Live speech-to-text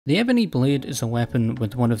The Ebony Blade is a weapon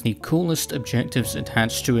with one of the coolest objectives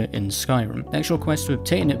attached to it in Skyrim. The actual quest to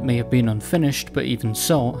obtain it may have been unfinished, but even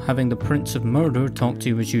so, having the Prince of Murder talk to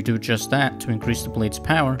you as you do just that to increase the blade's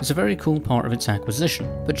power is a very cool part of its acquisition.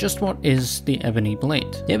 But just what is the Ebony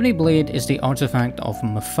Blade? The Ebony Blade is the artifact of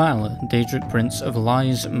Mephala, Daedric Prince of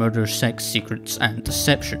lies, murder, sex, secrets, and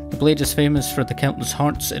deception. The blade is famous for the countless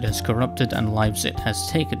hearts it has corrupted and lives it has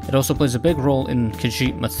taken. It also plays a big role in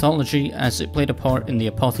Khajiit mythology, as it played a part in the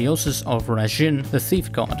apotheosis of Rajin, the thief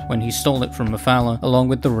god, when he stole it from Mephala along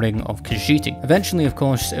with the Ring of Khajiit. Eventually, of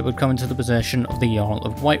course, it would come into the possession of the Jarl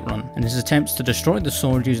of Whiterun, and his attempts to destroy the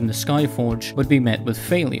sword using the Skyforge would be met with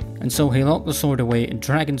failure, and so he locked the sword away in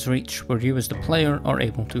Dragon's Reach, where you as the player are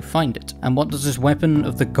able to find it. And what does this weapon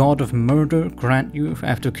of the god of murder grant you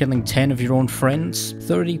after killing 10 of your own friends?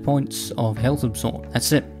 30 points of health absorb.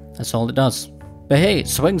 That's it. That's all it does. But hey, it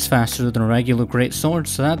swings faster than a regular greatsword,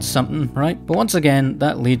 so that's something, right? But once again,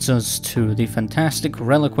 that leads us to the fantastic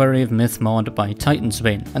Reliquary of Myth mod by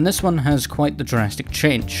Titansbane, and this one has quite the drastic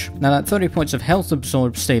change. Now that 30 points of health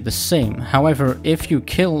absorbed stay the same, however, if you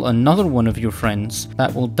kill another one of your friends,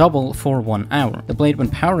 that will double for 1 hour. The blade when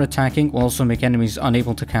power attacking will also make enemies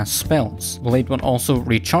unable to cast spells. The blade will also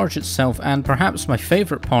recharge itself, and perhaps my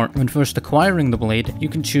favourite part, when first acquiring the blade, you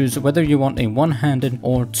can choose whether you want a one-handed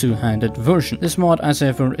or two-handed version. This mod, as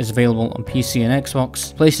ever, is available on PC and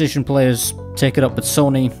Xbox. PlayStation players, take it up with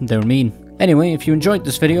Sony, they're mean. Anyway, if you enjoyed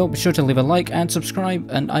this video, be sure to leave a like and subscribe,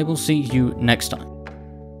 and I will see you next time.